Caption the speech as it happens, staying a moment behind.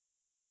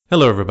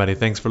Hello, everybody.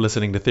 Thanks for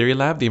listening to Theory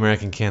Lab, the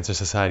American Cancer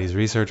Society's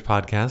research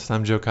podcast.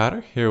 I'm Joe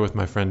Cotter, here with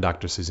my friend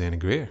Dr. Susanna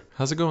Greer.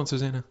 How's it going,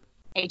 Susanna?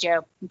 Hey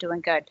Joe, I'm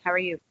doing good. How are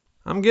you?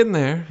 I'm getting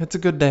there. It's a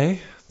good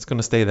day. It's going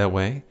to stay that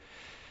way.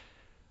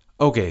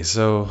 Okay,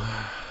 so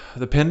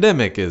the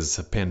pandemic is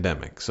a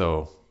pandemic,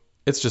 so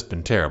it's just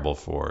been terrible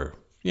for,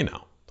 a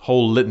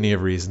whole litany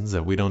of reasons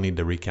that we don't need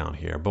to recount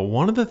here. But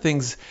one of the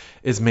things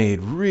is made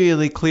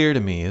really clear to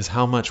me is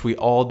how much we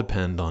all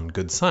depend on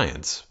good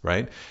science,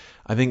 right?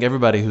 I think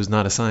everybody who's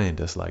not a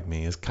scientist like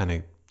me has kind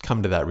of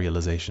come to that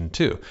realization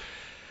too.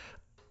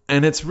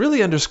 And it's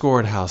really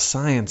underscored how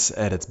science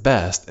at its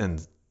best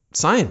and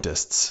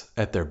scientists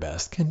at their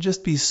best can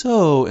just be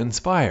so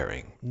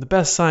inspiring. The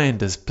best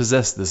scientists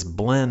possess this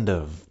blend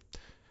of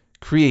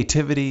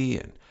creativity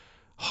and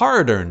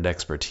hard earned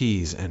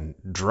expertise and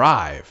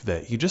drive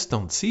that you just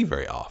don't see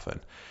very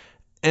often.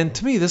 And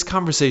to me, this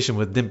conversation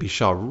with Dimple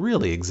Shah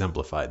really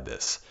exemplified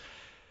this.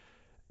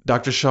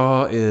 Dr.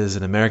 Shah is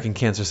an American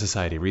Cancer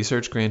Society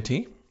research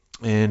grantee,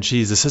 and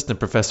she's assistant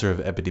professor of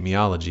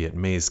epidemiology at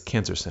Mays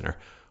Cancer Center,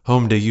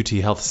 home to UT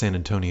Health San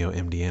Antonio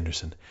MD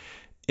Anderson.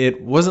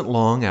 It wasn't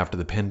long after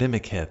the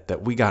pandemic hit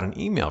that we got an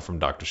email from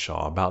Dr.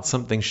 Shah about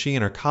something she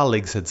and her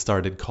colleagues had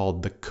started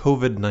called the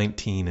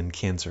COVID-19 and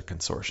Cancer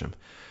Consortium.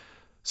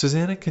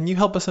 Susanna, can you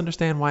help us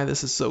understand why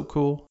this is so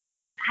cool?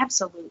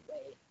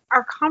 Absolutely.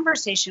 Our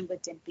conversation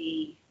with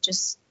Dimple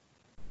just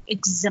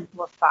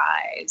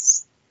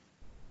exemplifies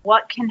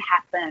what can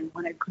happen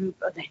when a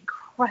group of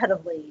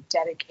incredibly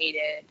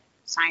dedicated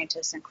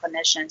scientists and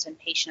clinicians and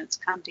patients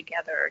come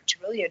together to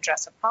really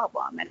address a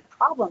problem. And the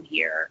problem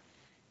here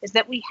is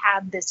that we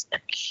have this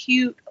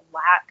acute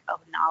lack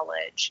of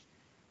knowledge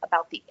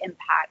about the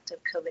impact of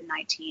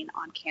COVID-19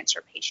 on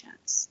cancer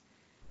patients.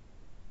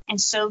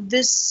 And so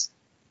this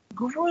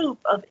group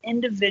of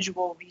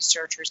individual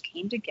researchers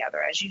came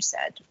together, as you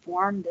said, to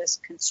form this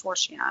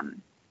consortium.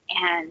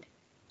 And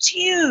it's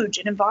huge.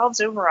 It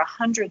involves over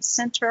 100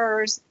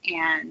 centers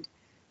and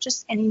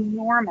just an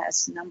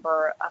enormous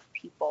number of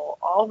people,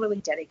 all really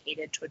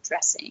dedicated to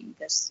addressing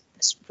this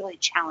really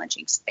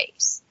challenging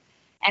space.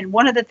 And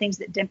one of the things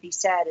that Dimple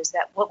said is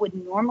that what would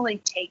normally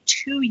take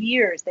 2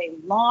 years, they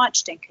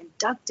launched and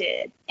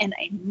conducted in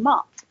a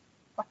month,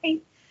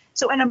 right?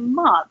 So in a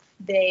month,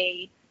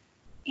 they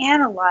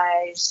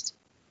analyzed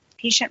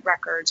patient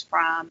records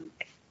from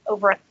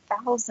over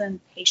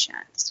 1,000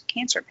 patients,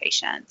 cancer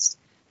patients,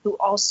 who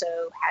also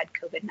had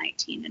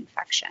COVID-19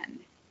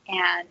 infection,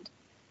 and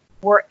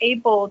were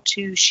able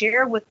to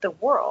share with the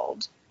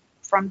world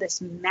from this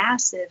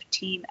massive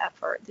team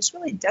effort, this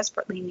really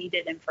desperately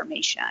needed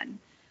information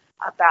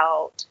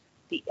about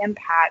the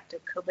impact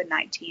of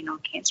COVID-19 on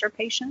cancer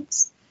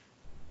patients,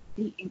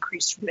 the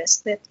increased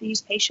risk that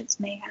these patients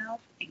may have,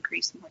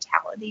 increased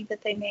mortality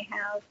that they may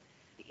have,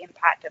 the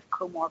impact of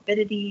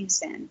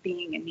comorbidities and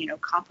being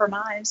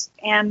immunocompromised,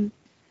 and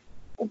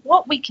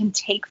what we can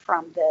take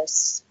from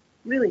this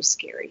really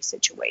scary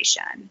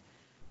situation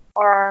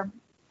are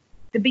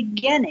the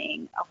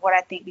beginning of what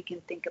I think we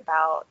can think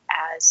about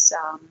as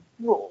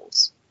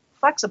rules,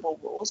 flexible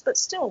rules, but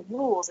still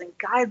rules and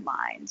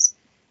guidelines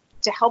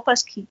to help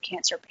us keep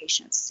cancer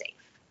patients safe.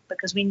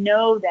 Because we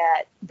know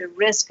that the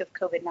risk of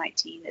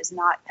COVID-19 is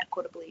not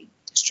equitably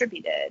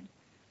distributed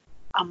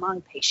among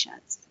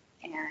patients,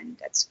 and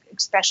that's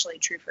especially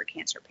true for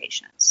cancer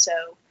patients. So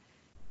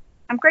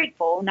I'm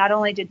grateful not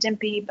only to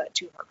Dimple, but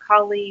to her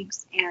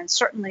colleagues, and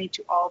certainly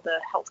to all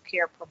the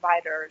healthcare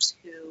providers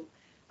who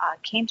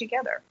came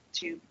together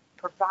to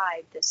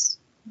provide this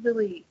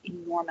really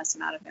enormous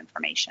amount of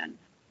information,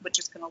 which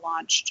is going to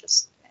launch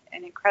just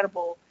an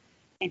incredible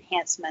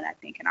enhancement, I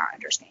think, in our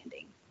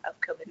understanding of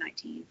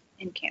COVID-19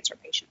 in cancer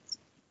patients.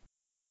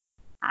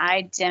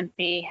 Hi,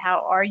 Dimple.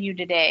 How are you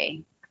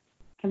today?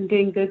 I'm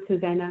doing good,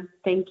 Susanna.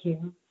 Thank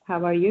you.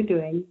 How are you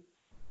doing?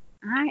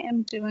 I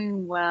am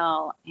doing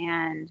well,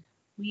 and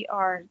we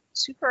are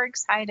super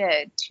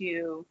excited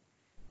to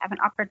have an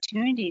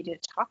opportunity to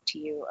talk to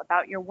you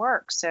about your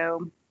work.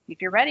 So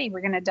if you're ready, we're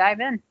going to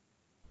dive in.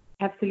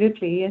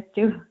 Absolutely. Yes,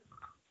 do.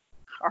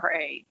 All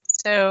right.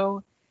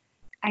 So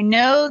I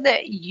know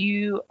that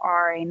you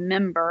are a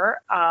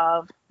member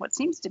of what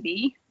seems to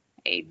be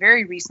a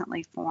very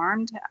recently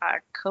formed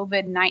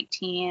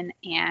COVID-19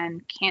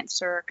 and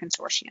Cancer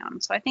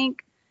Consortium. So I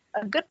think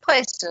a good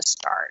place to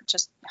start,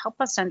 just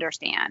help us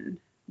understand,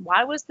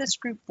 why was this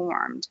group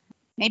formed?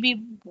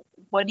 Maybe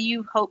what do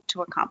you hope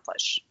to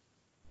accomplish?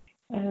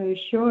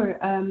 Sure.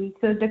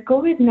 So the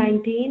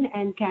COVID-19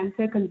 and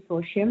Cancer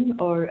Consortium,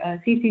 or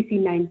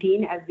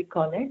CCC19 as we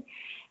call it,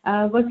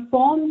 was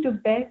formed to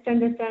best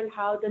understand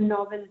how the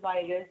novel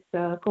virus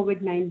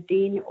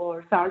COVID-19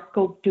 or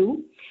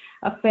SARS-CoV-2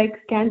 affects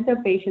cancer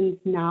patients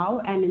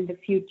now and in the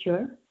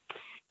future.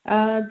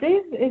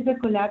 This is a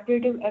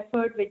collaborative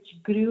effort which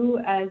grew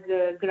as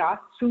a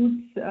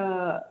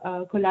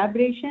grassroots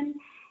collaboration.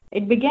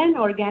 It began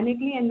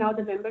organically, and now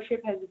the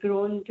membership has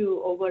grown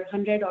to over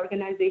 100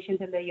 organizations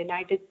in the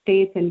United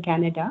States and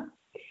Canada.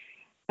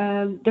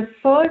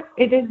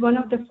 It is one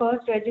of the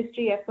first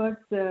registry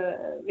efforts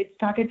which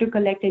started to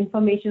collect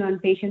information on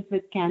patients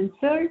with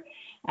cancer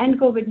and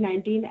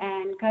COVID-19,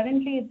 and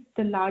currently it's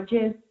the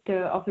largest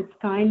of its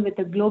kind with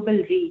a global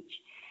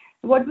reach.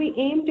 What we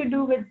aim to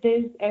do with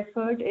this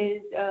effort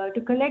is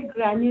to collect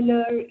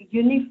granular,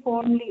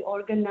 uniformly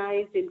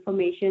organized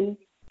information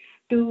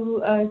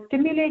to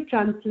stimulate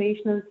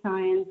translational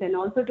science and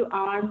also to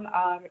arm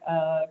our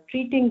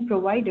treating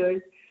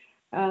providers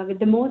with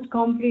the most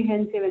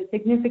comprehensive and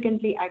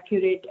significantly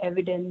accurate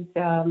evidence,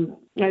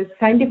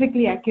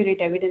 scientifically accurate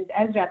evidence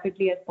as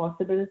rapidly as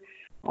possible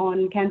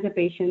on cancer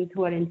patients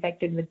who are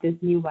infected with this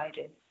new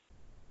virus.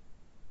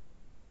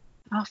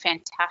 Oh,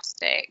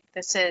 fantastic.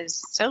 This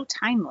is so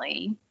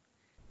timely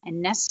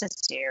and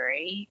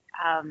necessary.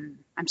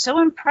 I'm so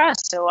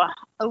impressed. So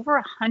over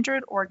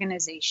 100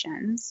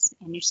 organizations,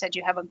 and you said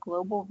you have a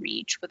global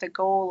reach with a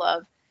goal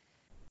of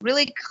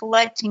really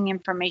collecting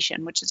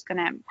information, which is going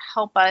to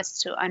help us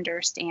to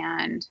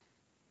understand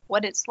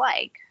what it's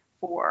like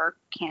for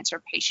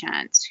cancer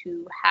patients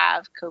who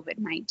have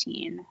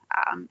COVID-19.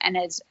 And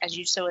as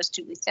you so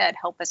astutely said,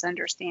 help us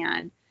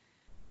understand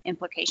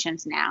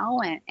implications now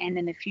and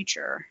in the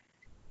future.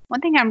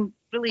 One thing I'm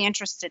really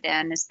interested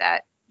in is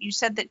that you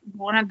said that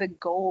one of the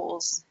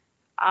goals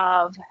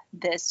of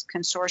this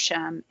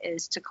consortium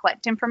is to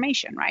collect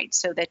information, right?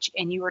 So that,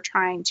 and you were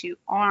trying to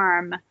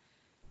arm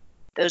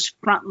those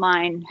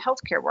frontline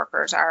healthcare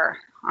workers, our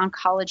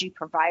oncology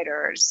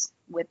providers,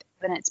 with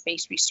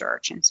evidence-based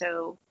research. And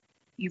so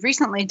you've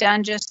recently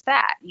done just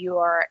that. You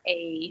are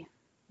a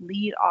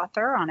lead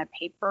author on a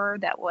paper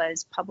that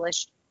was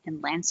published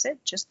in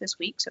Lancet just this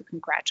week. So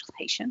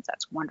congratulations,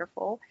 that's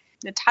wonderful.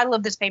 The title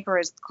of this paper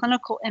is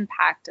Clinical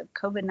Impact of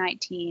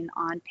COVID-19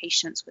 on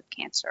Patients with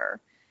Cancer.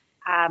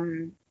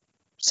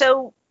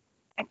 So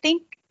I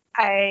think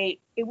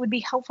it would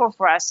be helpful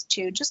for us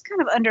to just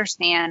kind of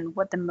understand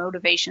what the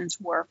motivations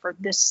were for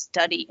this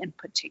study in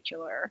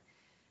particular.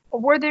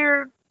 Were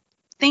there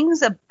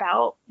things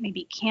about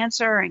maybe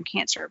cancer and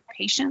cancer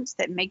patients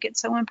that make it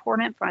so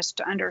important for us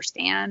to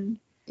understand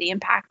the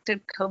impact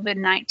of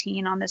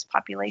COVID-19 on this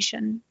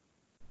population?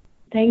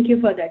 Thank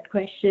you for that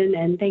question,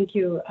 and thank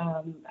you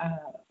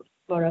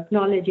for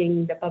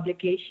acknowledging the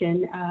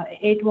publication.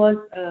 It was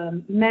a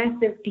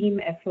massive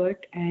team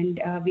effort,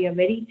 and we are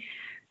very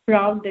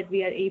proud that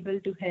we are able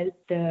to help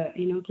the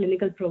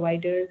clinical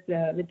providers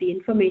with the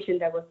information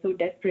that was so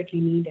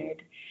desperately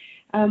needed.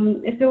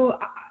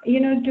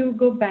 To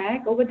go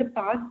back over the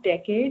past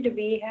decade,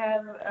 we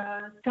have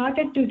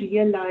started to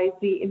realize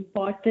the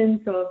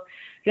importance of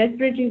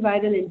respiratory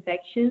viral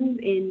infections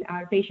in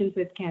our patients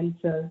with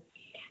cancer.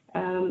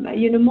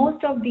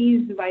 Most of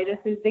these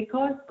viruses, they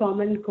cause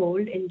common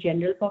cold in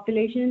general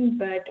population,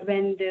 but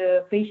when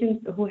the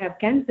patients who have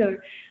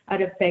cancer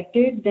are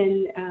affected,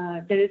 then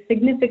there is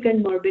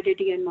significant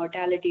morbidity and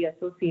mortality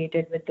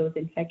associated with those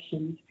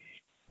infections.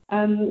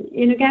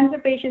 Cancer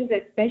patients,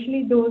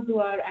 especially those who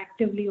are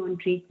actively on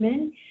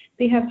treatment,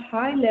 they have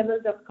high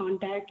levels of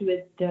contact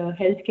with the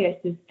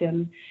healthcare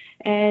system.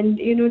 And,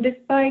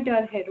 despite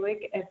our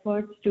heroic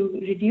efforts to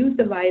reduce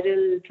the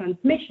viral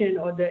transmission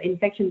or the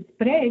infection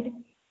spread,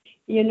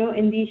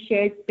 in these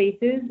shared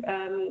spaces,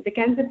 the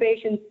cancer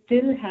patients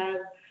still have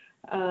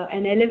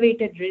an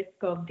elevated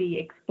risk of the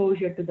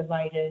exposure to the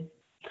virus.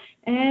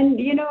 And,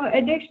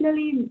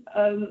 additionally,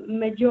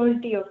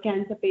 majority of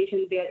cancer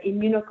patients, they are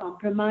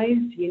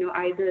immunocompromised,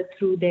 either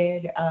through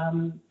their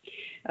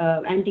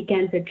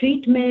anti-cancer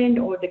treatment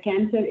or the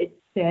cancer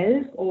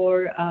itself,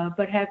 or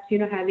perhaps,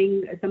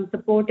 having some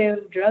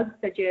supportive drugs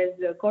such as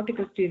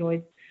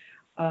corticosteroids.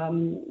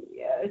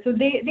 So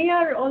they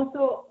are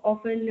also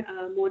often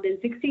more than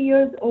 60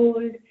 years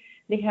old.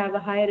 They have a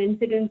higher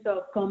incidence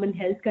of common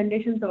health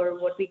conditions, or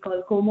what we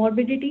call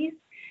comorbidities,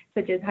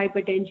 such as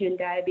hypertension,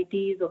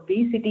 diabetes,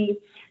 obesity.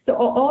 So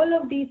all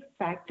of these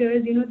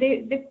factors,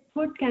 they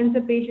put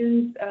cancer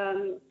patients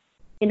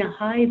in a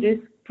high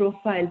risk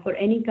profile for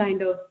any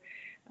kind of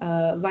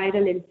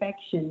viral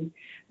infection.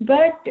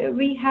 But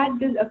we had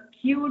this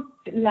acute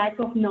lack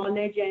of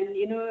knowledge and,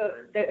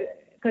 the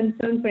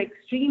concern for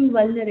extreme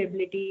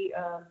vulnerability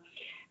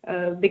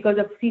because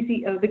of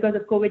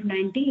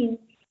COVID-19,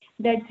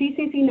 that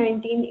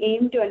CCC19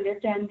 aimed to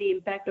understand the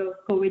impact of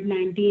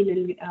COVID-19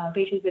 in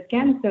patients with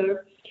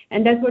cancer.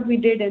 And that's what we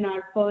did in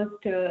our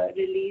first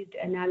released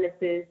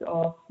analysis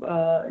of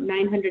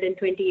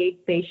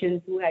 928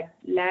 patients who had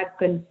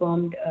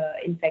lab-confirmed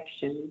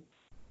infection.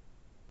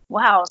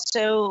 Wow.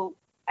 So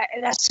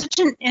that's such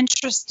an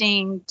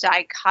interesting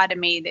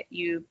dichotomy that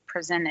you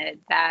presented,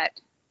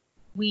 that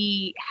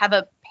we have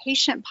a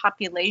patient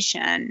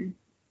population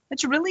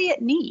that's really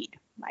at need,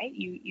 right?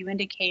 You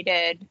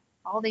indicated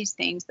all these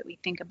things that we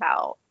think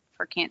about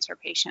for cancer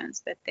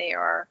patients, that they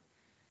are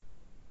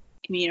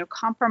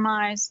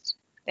immunocompromised,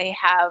 they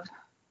have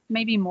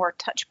maybe more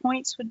touch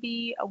points, would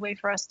be a way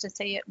for us to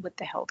say it, with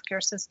the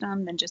healthcare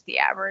system than just the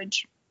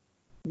average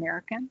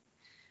American,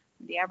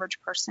 the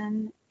average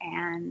person.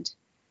 And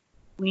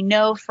we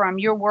know from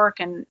your work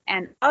and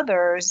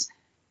others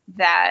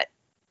that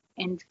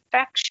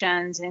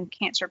infections in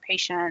cancer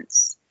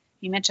patients,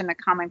 you mentioned the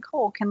common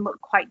cold, can look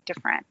quite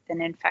different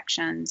than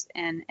infections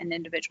in an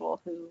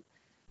individual who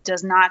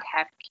does not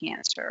have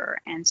cancer.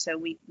 And so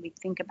we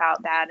think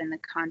about that in the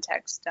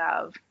context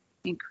of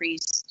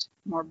increased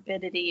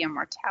morbidity and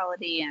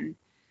mortality. And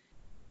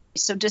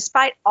so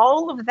despite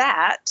all of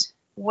that,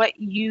 what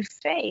you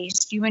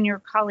and your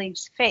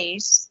colleagues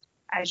faced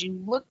as you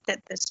looked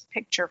at this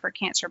picture for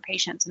cancer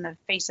patients in the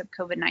face of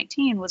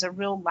COVID-19 was a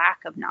real lack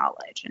of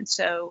knowledge. And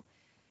so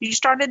you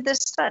started this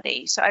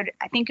study. So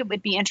I think it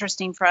would be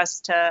interesting for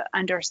us to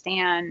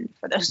understand,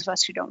 for those of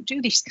us who don't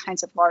do these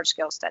kinds of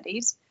large-scale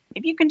studies,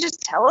 if you can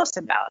just tell us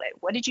about it.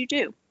 What did you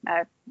do?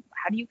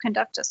 How do you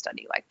conduct a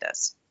study like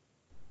this?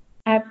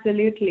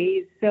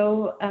 Absolutely.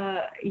 So,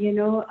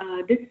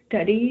 this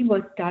study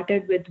was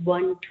started with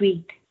one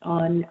tweet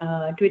on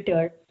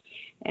Twitter.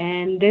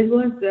 And this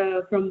was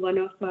from one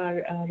of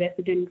our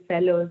resident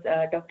fellows,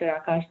 Dr.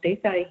 Akash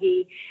Desai.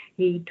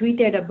 He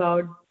tweeted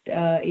about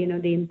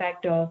the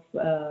impact of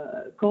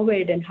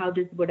COVID and how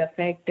this would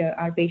affect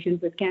our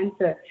patients with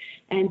cancer.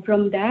 And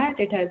from that,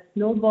 it has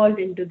snowballed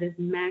into this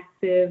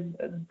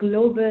massive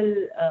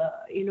global,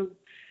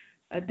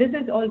 this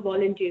is all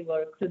volunteer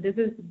work. So this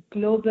is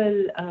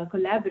global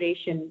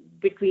collaboration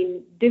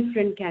between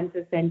different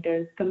cancer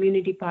centers,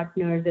 community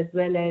partners, as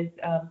well as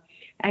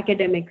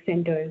academic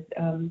centers.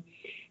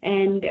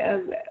 And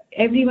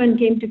everyone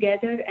came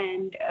together,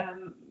 and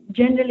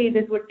generally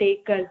this would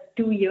take us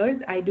 2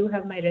 years. I do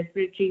have my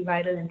respiratory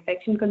viral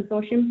infection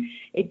consortium.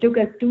 It took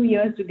us 2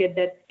 years to get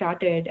that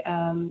started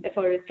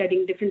for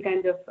studying different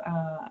kinds of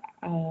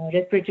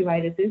respiratory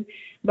viruses.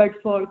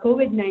 But for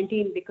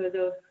COVID-19, because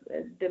of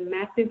the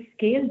massive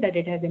scale that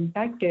it has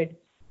impacted,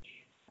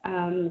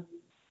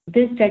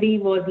 this study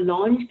was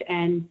launched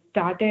and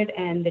started,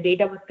 and the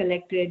data was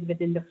collected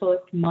within the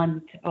first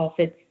month of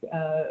its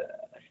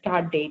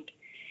start date.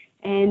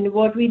 And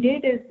what we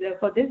did is,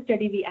 for this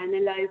study, we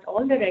analyzed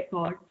all the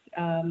records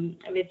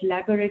with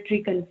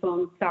laboratory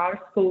confirmed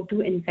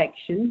SARS-CoV-2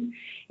 infections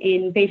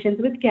in patients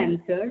with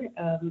cancer,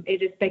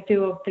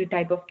 irrespective of the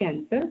type of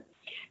cancer,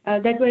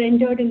 that were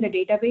entered in the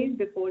database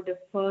before the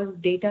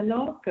first data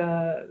lock,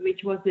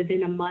 which was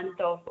within a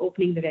month of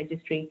opening the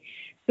registry.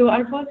 So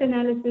our first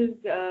analysis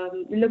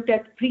looked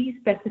at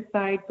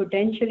pre-specified,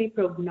 potentially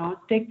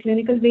prognostic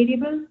clinical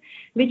variables,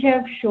 which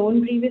have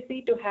shown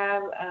previously to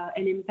have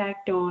an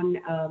impact on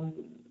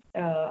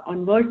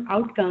worse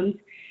outcomes.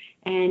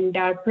 And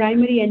our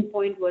primary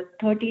endpoint was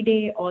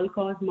 30-day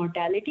all-cause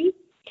mortality.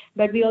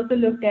 But we also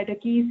looked at a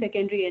key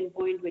secondary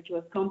endpoint, which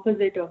was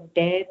composite of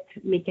death,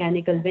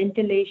 mechanical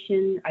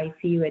ventilation,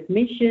 ICU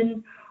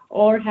admission,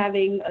 or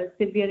having a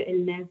severe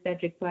illness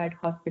that required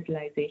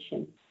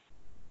hospitalization.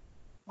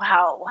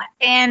 Wow.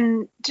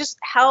 And just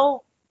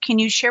how can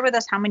you share with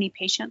us how many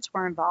patients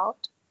were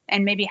involved,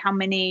 and maybe how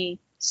many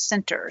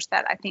centers?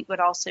 That I think would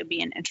also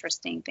be an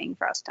interesting thing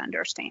for us to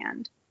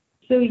understand.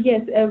 So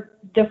yes,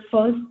 the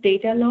first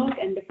data log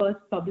and the first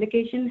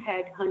publication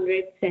had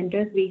 100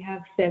 centers. We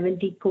have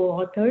 70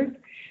 co-authors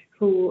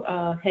who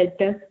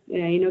helped us,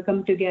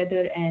 come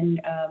together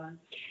and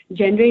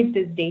generate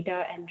this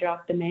data and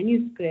draft the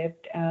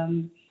manuscript.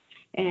 And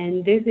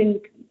this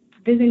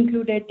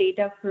included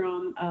data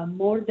from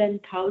more than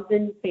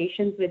 1,000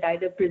 patients with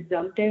either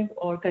presumptive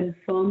or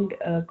confirmed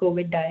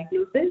COVID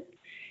diagnosis.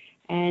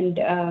 And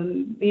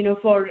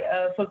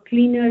for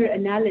cleaner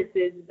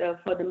analysis,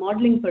 for the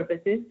modeling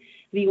purposes,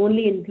 we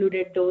only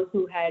included those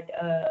who had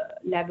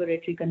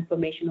laboratory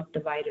confirmation of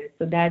the virus.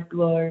 So that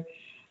were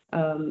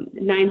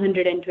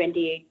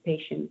 928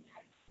 patients.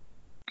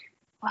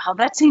 Wow,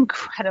 that's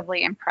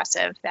incredibly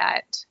impressive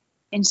that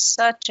in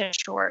such a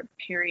short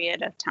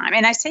period of time,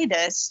 and I say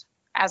this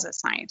as a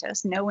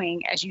scientist,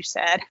 knowing, as you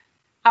said,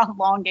 how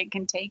long it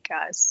can take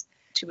us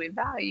to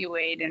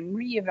evaluate and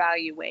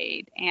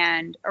reevaluate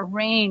and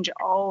arrange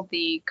all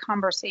the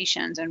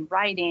conversations and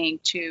writing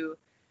to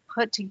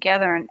put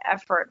together an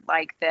effort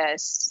like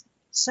this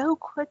so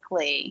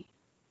quickly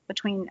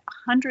between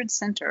 100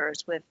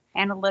 centers with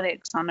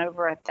analytics on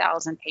over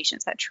 1,000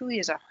 patients. That truly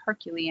is a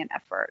Herculean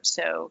effort.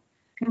 So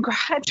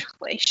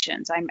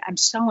congratulations. I'm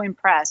so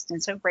impressed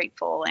and so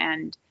grateful.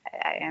 And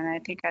I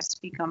think I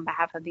speak on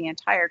behalf of the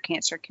entire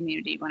cancer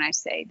community when I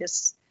say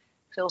this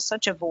fills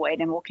such a void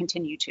and will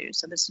continue to.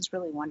 So this is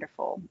really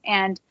wonderful.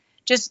 And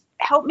just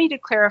help me to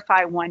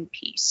clarify one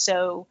piece.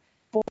 So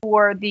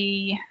for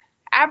the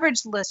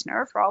average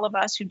listener, for all of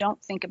us who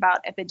don't think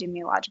about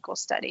epidemiological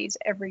studies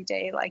every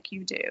day like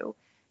you do,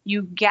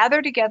 you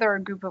gather together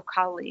a group of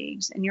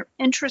colleagues and you're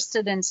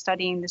interested in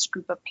studying this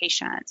group of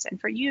patients. And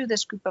for you,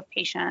 this group of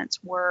patients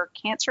were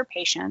cancer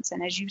patients.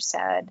 And as you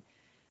said,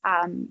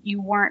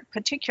 you weren't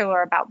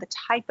particular about the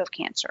type of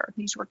cancer.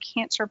 These were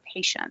cancer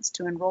patients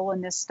to enroll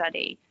in this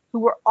study who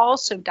were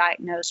also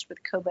diagnosed with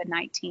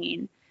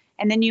COVID-19.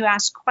 And then you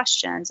ask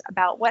questions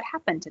about what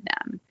happened to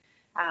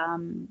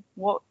them.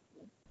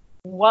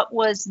 What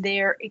was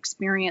their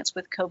experience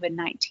with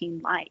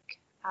COVID-19 like?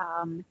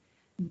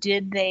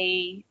 Did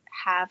they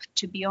have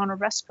to be on a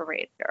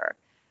respirator?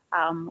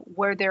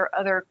 Were there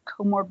other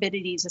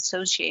comorbidities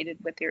associated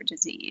with their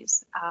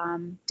disease?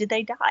 Did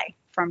they die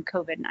from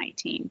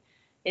COVID-19?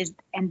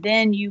 And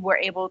then you were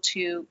able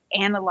to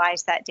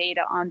analyze that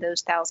data on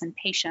those 1,000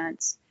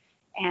 patients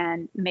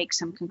and make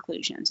some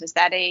conclusions. Is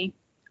that a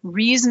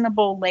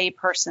reasonable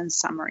layperson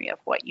summary of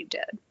what you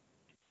did?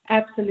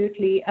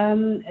 Absolutely.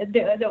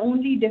 The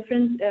only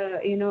difference,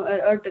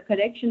 or the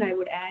correction I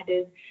would add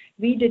is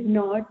we did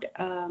not,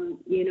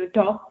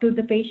 talk to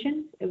the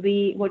patients.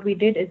 What we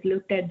did is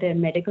looked at their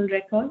medical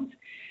records,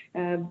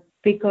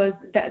 because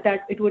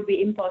that it would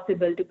be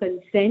impossible to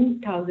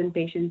consent 1,000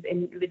 patients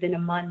within a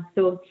month.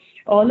 So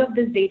all of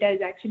this data is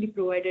actually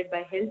provided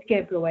by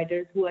healthcare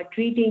providers who are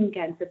treating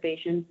cancer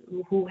patients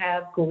who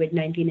have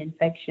COVID-19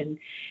 infection.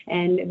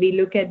 And we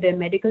look at their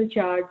medical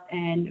charts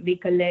and we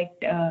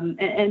collect,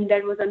 and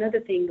that was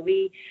another thing.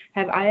 We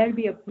have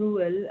IRB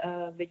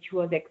approval, which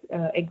was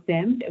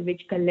exempt,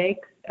 which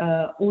collects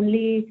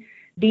only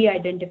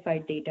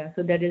de-identified data.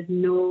 So there is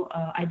no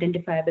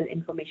identifiable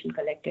information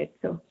collected.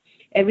 So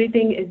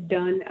everything is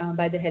done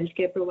by the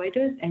healthcare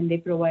providers, and they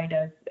provide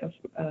us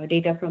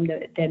data from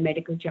their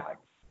medical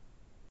charts.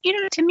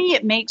 To me,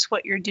 it makes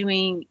what you're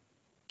doing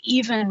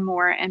even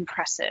more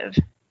impressive.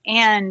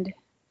 And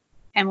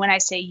when I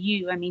say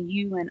you, I mean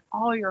you and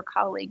all your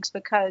colleagues,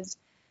 because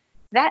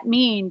that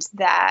means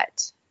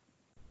that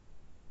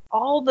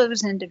all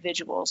those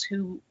individuals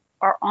who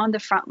are on the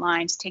front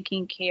lines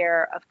taking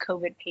care of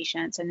COVID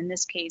patients, and in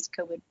this case,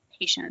 COVID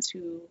patients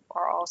who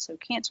are also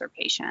cancer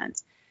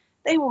patients,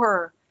 they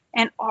were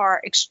and are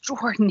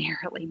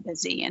extraordinarily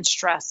busy and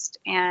stressed.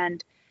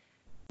 And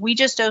we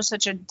just owe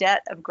such a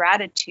debt of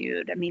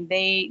gratitude. I mean,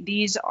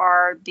 these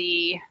are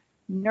the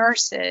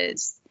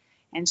nurses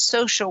and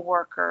social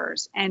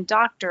workers and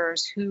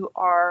doctors who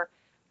are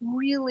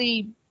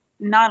really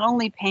not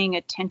only paying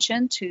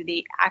attention to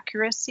the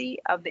accuracy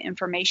of the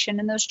information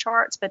in those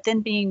charts, but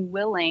then being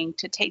willing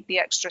to take the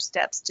extra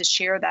steps to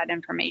share that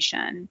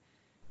information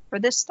for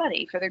this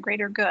study, for the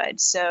greater good.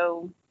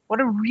 So what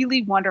a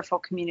really wonderful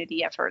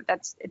community effort.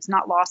 It's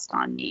not lost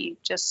on me,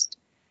 just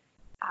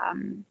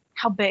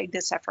how big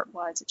this effort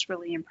was. It's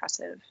really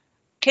impressive.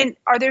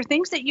 Are there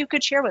things that you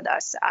could share with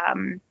us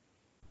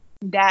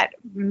that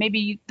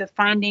maybe the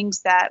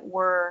findings that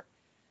were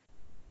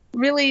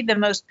really the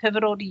most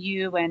pivotal to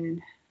you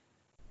and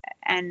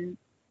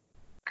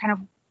kind of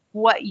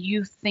what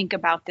you think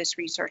about this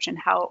research and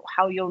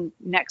how you'll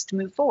next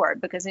move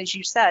forward? Because as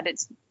you said,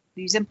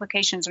 these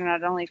implications are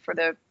not only for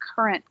the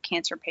current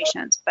cancer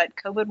patients, but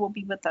COVID will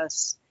be with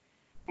us.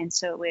 And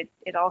so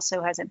it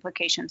also has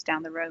implications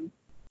down the road.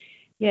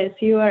 Yes,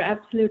 you are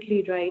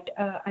absolutely right.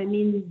 I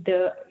mean,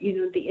 the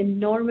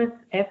enormous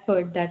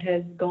effort that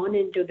has gone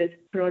into this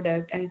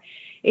product, and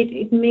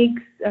it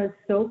makes us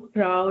so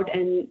proud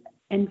and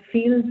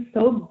feels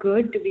so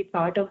good to be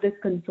part of this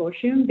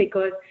consortium,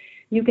 because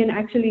you can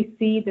actually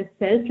see the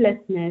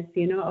selflessness,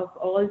 of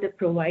all the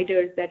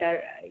providers that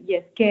are,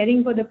 yes,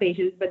 caring for the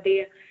patients, but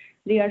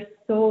they are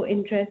so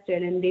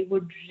interested and they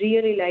would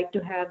really like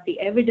to have the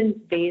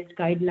evidence-based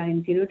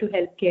guidelines, to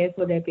help care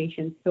for their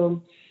patients.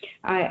 So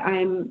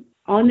I'm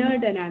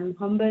honored and I'm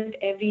humbled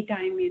every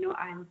time,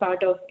 I'm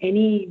part of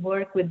any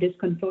work with this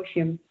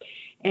consortium.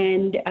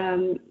 And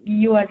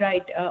you are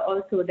right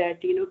also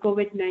that,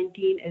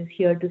 COVID-19 is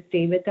here to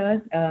stay with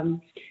us.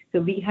 So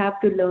we have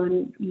to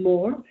learn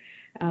more.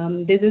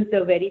 This is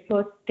the very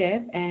first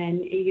step.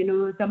 And,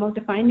 some of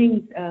the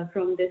findings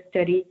from this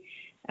study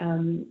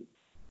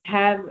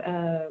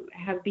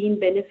have been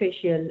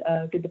beneficial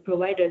to the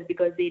providers,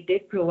 because they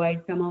did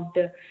provide some of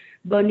the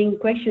burning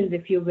questions,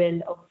 if you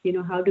will, of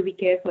how do we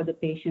care for the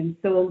patients.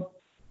 So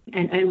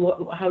and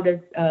how does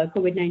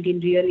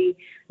COVID-19 really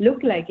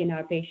look like in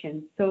our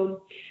patients.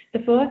 So the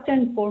first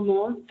and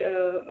foremost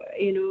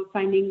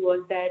finding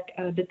was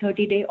that the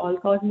 30-day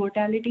all-cause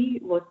mortality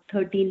was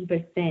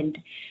 13%.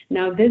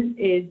 Now this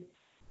is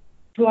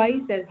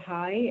twice as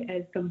high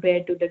as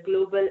compared to the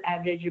global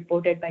average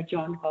reported by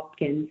Johns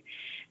Hopkins.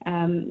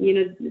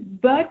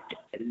 But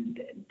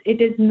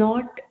it is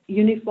not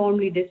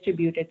uniformly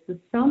distributed. So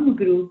some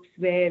groups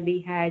where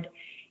we had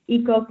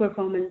ECOG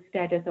performance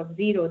status of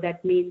 0,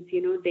 that means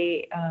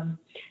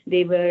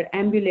they were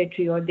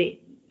ambulatory, or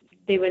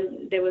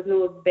there was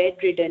no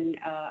bedridden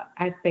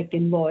aspect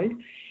involved,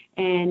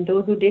 and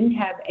those who didn't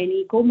have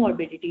any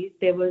comorbidities,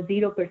 there was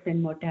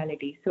 0%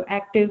 mortality. So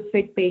active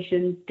fit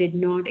patients did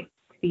not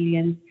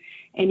experience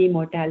any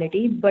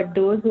mortality, but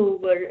those who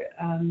were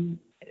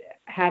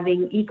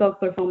having ECOG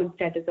performance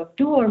status of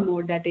 2 or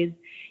more, that is,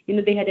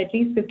 they had at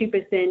least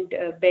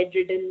 50%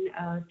 bedridden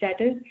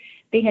status,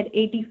 they had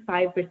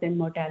 85%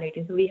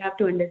 mortality. So we have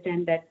to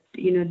understand that,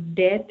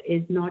 death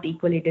is not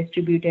equally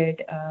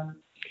distributed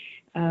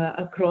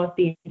across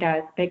the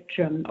entire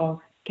spectrum of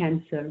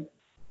cancer.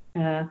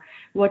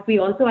 What we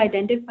also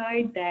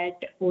identified that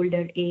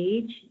older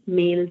age,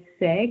 male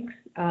sex,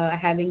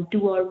 having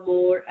 2 or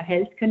more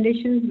health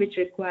conditions which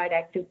required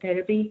active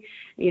therapy,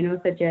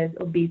 such as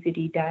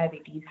obesity,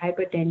 diabetes,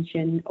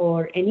 hypertension,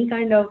 or any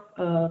kind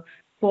of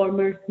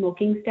former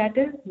smoking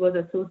status, was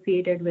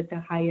associated with a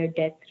higher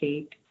death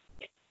rate.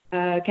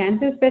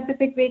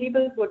 Cancer-specific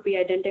variables, what we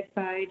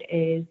identified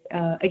is,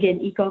 again,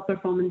 ECOG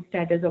performance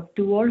status of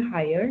 2 or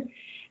higher,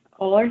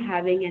 or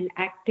having an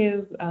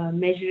active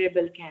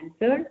measurable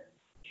cancer,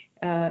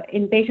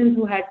 In patients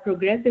who had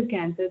progressive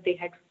cancer, they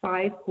had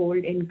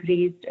 5-fold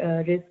increased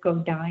risk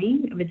of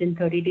dying within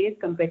 30 days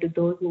compared to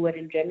those who were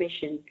in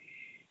remission.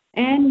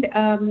 And,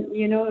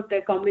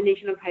 the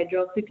combination of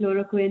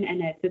hydroxychloroquine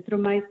and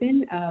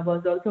azithromycin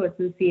was also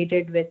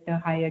associated with a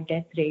higher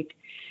death rate.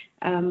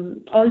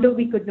 Although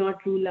we could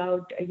not rule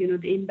out, the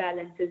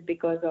imbalances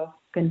because of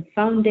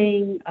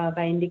confounding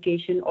by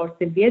indication or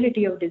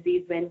severity of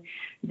disease when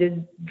these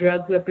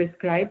drugs were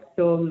prescribed.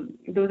 So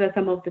those are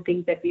some of the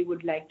things that we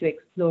would like to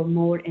explore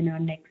more in our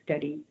next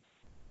study.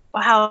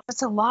 Wow,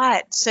 that's a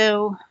lot.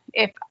 So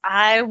if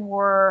I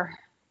were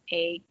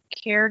a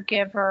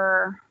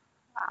caregiver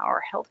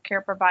or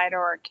healthcare provider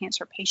or a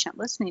cancer patient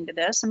listening to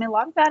this, I mean, a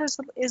lot of that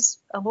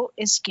is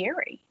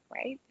scary,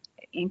 right?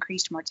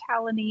 Increased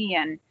mortality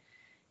and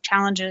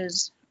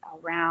challenges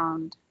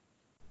around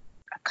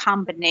a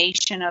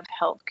combination of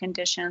health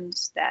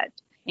conditions that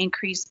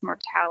increase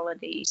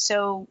mortality.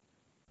 So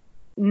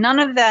none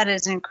of that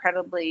is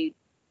incredibly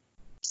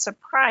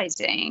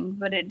surprising,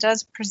 but it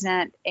does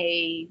present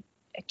a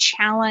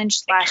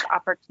challenge /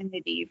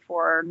 opportunity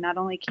for not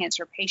only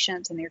cancer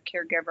patients and their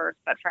caregivers,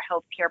 but for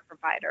healthcare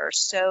providers.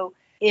 So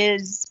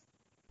is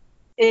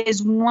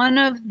one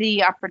of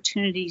the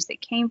opportunities that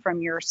came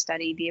from your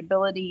study the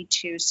ability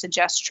to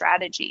suggest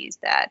strategies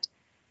that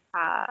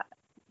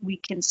we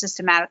can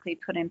systematically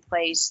put in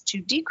place to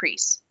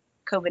decrease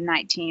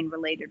COVID-19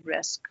 related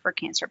risk for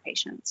cancer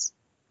patients?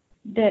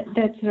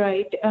 That's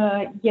right.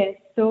 Yes.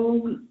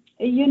 So,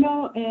 in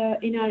our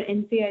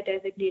NCI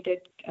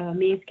designated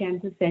Mays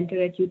Cancer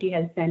Center at UT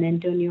Health San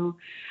Antonio,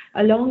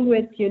 along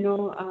with,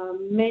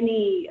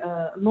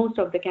 most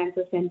of the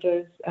cancer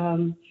centers,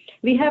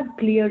 we have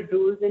clear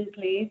rules in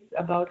place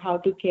about how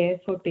to care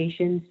for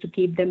patients to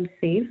keep them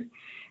safe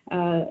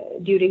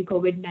during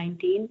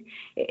COVID-19.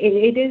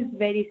 It is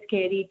very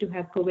scary to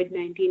have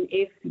COVID-19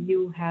 if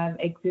you have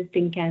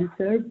existing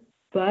cancer,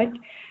 but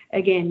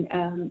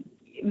again,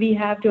 we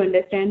have to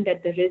understand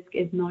that the risk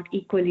is not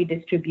equally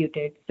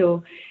distributed.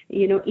 So,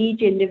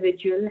 each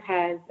individual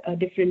has a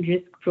different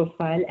risk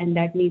profile, and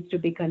that needs to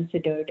be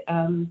considered.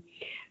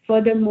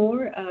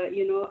 Furthermore,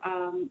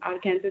 our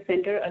cancer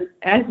center,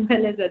 as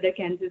well as other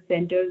cancer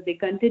centers, they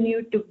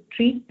continue to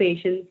treat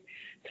patients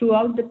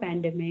throughout the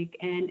pandemic,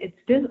 and it's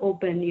still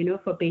open,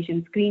 for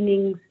patient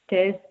screenings,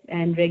 tests,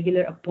 and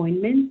regular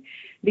appointments,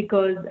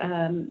 because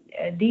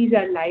these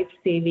are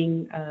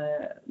life-saving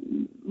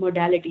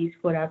modalities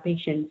for our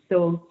patients.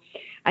 So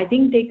I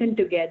think taken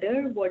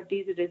together, what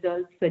these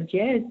results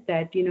suggest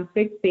that,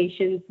 fit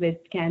patients with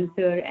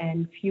cancer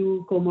and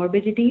few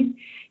comorbidities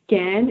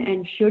can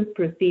and should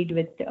proceed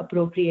with the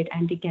appropriate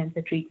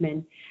anti-cancer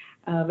treatment.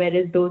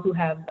 Whereas those who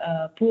have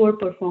poor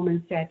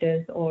performance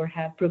status or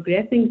have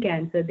progressing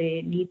cancer,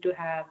 they need to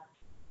have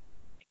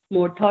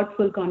more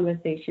thoughtful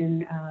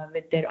conversation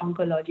with their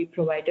oncology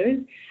providers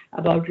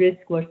about risk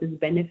versus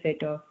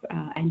benefit of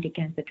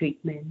anti-cancer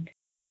treatment.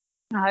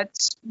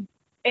 It's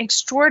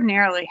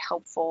extraordinarily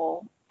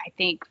helpful, I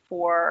think,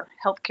 for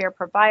healthcare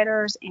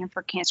providers and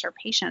for cancer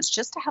patients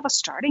just to have a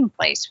starting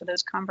place for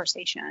those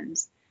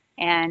conversations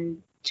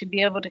and to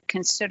be able to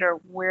consider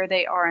where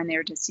they are in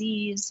their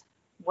disease,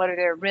 what are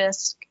their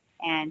risks,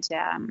 and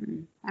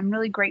I'm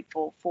really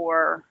grateful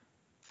for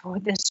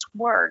this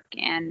work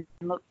and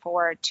look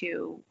forward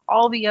to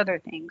all the other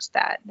things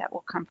that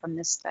will come from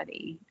this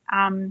study.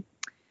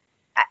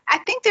 I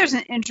think there's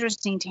an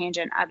interesting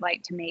tangent I'd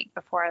like to make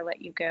before I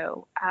let you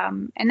go,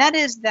 and that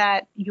is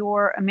that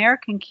your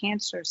American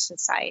Cancer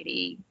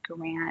Society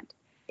grant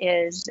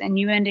is, and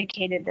you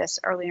indicated this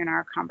earlier in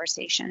our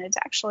conversation, it's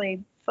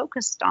actually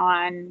focused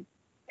on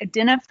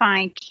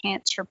identifying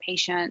cancer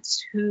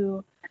patients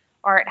who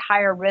are at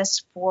higher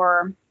risk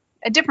for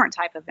a different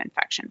type of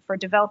infection, for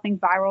developing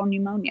viral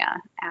pneumonia,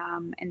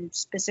 and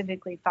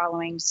specifically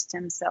following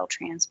stem cell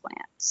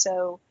transplant.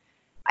 So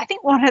I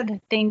think one of the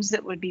things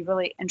that would be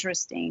really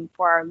interesting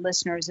for our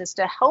listeners is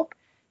to help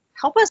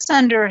us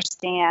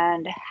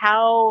understand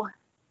how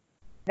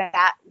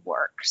that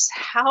works.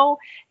 How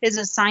is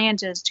a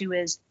scientist who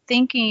is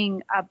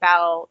thinking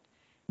about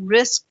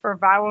risk for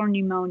viral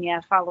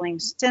pneumonia following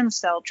stem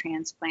cell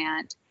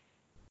transplant,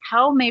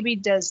 how maybe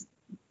does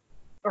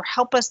or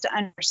help us to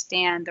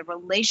understand the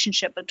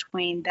relationship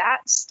between that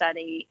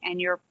study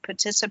and your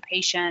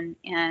participation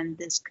in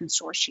this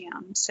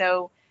consortium?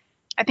 So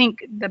I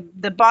think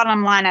the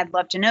bottom line I'd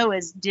love to know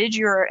is, did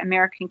your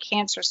American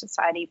Cancer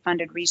Society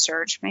funded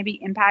research maybe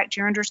impact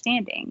your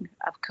understanding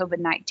of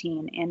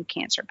COVID-19 in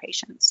cancer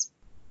patients?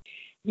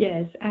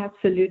 Yes,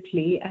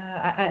 absolutely.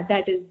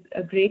 That is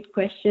a great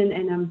question,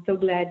 and I'm so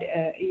glad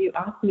you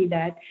asked me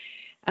that.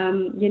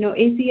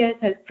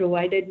 ACS has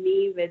provided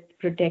me with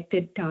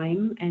protected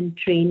time and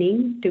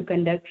training to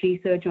conduct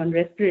research on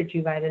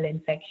respiratory viral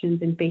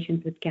infections in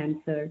patients with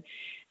cancer,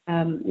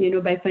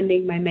 by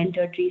funding my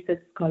mentored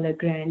research scholar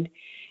grant.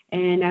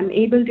 And I'm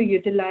able to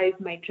utilize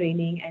my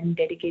training and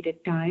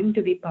dedicated time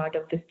to be part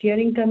of the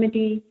steering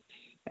committee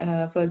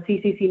for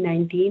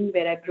CCC19,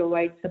 where I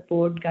provide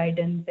support,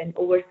 guidance, and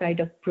oversight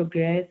of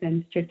progress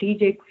and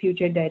strategic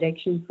future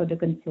directions for the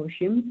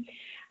consortium.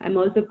 I'm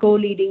also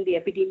co-leading the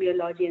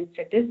Epidemiology and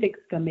Statistics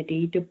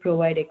Committee to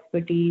provide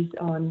expertise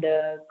on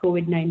the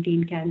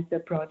COVID-19 cancer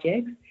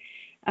projects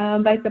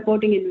by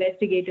supporting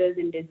investigators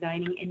in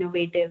designing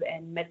innovative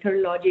and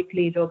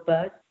methodologically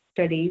robust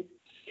studies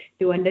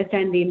to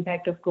understand the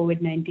impact of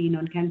COVID-19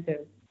 on cancer.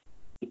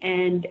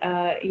 And,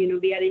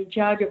 we are in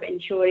charge of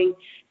ensuring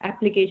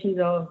applications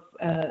of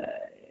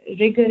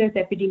rigorous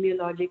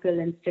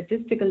epidemiological and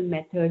statistical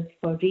methods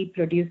for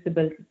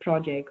reproducible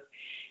projects.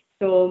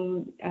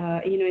 So,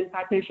 in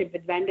partnership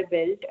with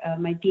Vanderbilt,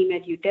 my team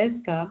at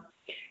UTESCA,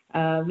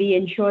 we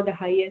ensure the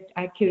highest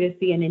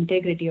accuracy and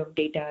integrity of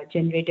data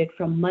generated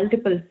from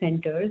multiple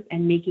centers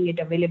and making it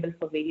available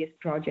for various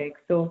projects.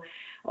 So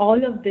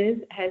all of this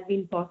has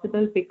been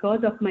possible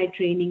because of my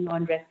training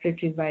on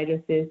respiratory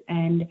viruses.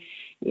 And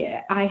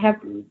I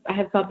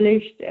have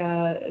published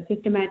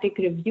systematic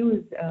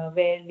reviews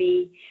where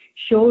we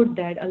showed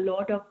that a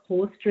lot of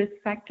host risk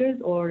factors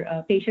or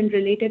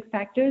patient-related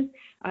factors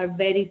are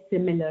very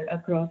similar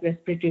across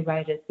respiratory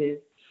viruses.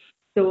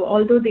 So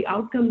although the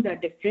outcomes are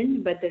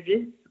different, but the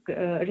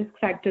risk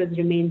factors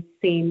remain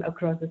same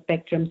across the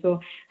spectrum. So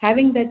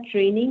having that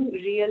training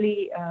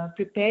really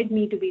prepared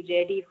me to be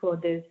ready for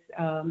this,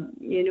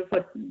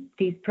 for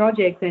these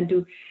projects and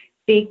to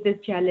take this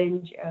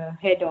challenge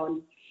head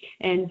on.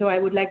 And so I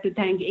would like to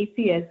thank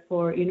ACS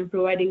for,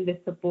 providing this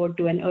support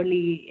to an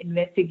early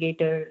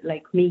investigator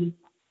like me.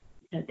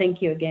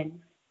 Thank you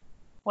again.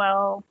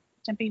 Well,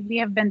 Dimpi, we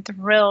have been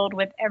thrilled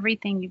with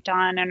everything you've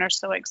done and are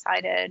so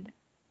excited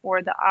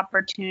for the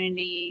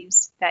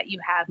opportunities that you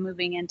have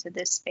moving into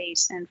this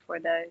space and for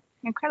the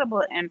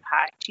incredible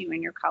impact you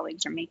and your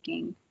colleagues are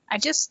making. I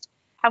just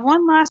have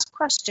one last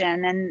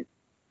question,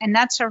 and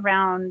that's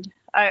around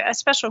a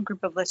special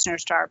group of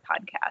listeners to our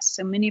podcast.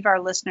 So many of our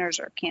listeners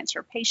are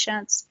cancer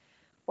patients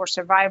or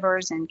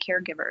survivors and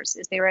caregivers.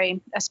 Is there a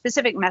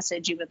specific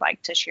message you would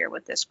like to share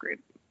with this group?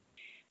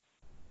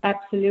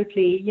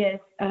 Absolutely, yes.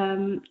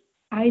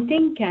 I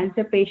think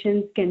cancer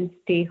patients can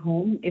stay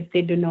home if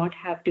they do not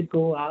have to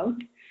go out.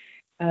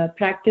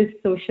 Practice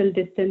social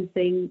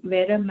distancing,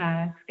 wear a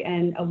mask,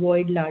 and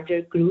avoid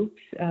larger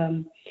groups.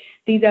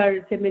 These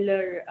are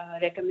similar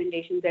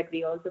recommendations that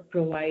we also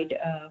provide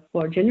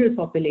for general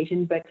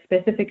population, but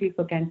specifically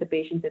for cancer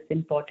patients, it's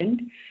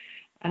important.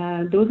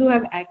 Those who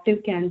have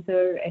active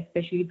cancer,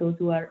 especially those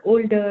who are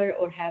older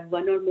or have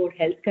one or more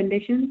health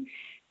conditions,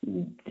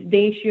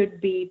 they should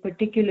be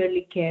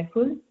particularly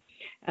careful.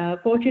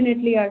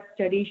 Fortunately, our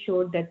study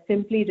showed that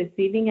simply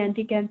receiving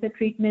anti-cancer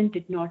treatment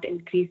did not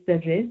increase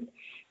the risk.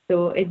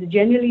 So it's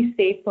generally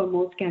safe for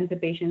most cancer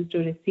patients to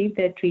receive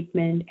their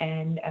treatment,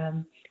 and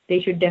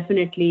they should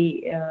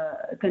definitely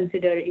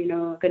consider,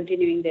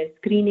 continuing their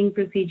screening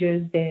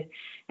procedures, their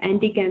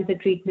anti-cancer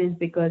treatments,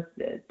 because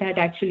that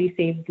actually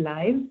saves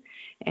lives.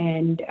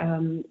 And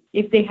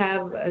if they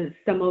have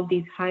some of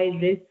these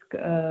high-risk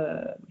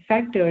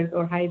factors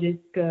or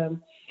high-risk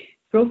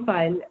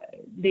profile,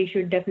 they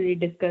should definitely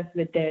discuss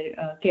with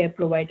their care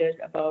providers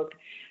about,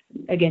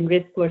 again,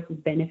 risk versus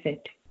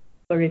benefit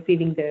for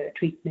receiving the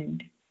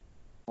treatment.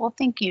 Well,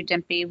 thank you,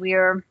 Dimpi. We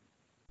are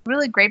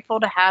really grateful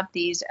to have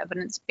these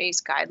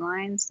evidence-based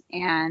guidelines,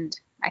 and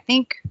I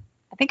think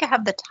I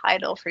have the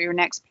title for your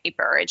next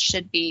paper. It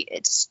should be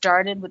 "It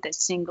Started with a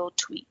Single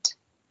Tweet."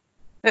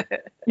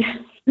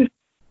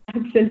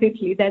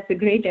 Absolutely, that's a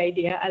great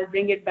idea. I'll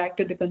bring it back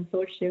to the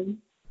consortium.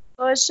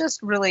 Well, it's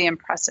just really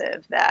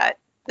impressive that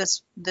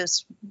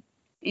this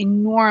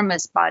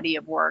enormous body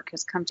of work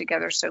has come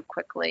together so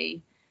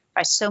quickly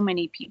by so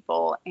many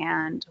people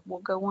and will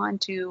go on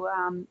to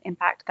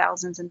impact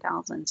thousands and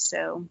thousands.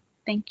 So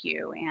thank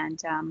you, and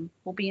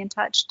we'll be in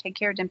touch. Take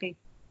care, Dimpi.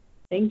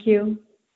 Thank you.